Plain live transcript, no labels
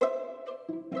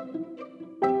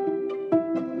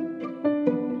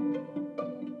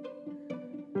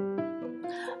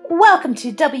Welcome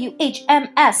to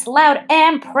WHMS Loud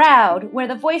and Proud, where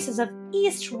the voices of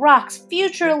East Rock's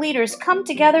future leaders come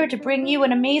together to bring you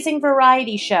an amazing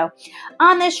variety show.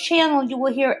 On this channel, you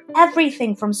will hear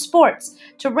everything from sports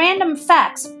to random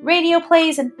facts, radio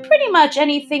plays, and pretty much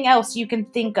anything else you can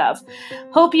think of.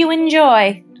 Hope you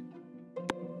enjoy.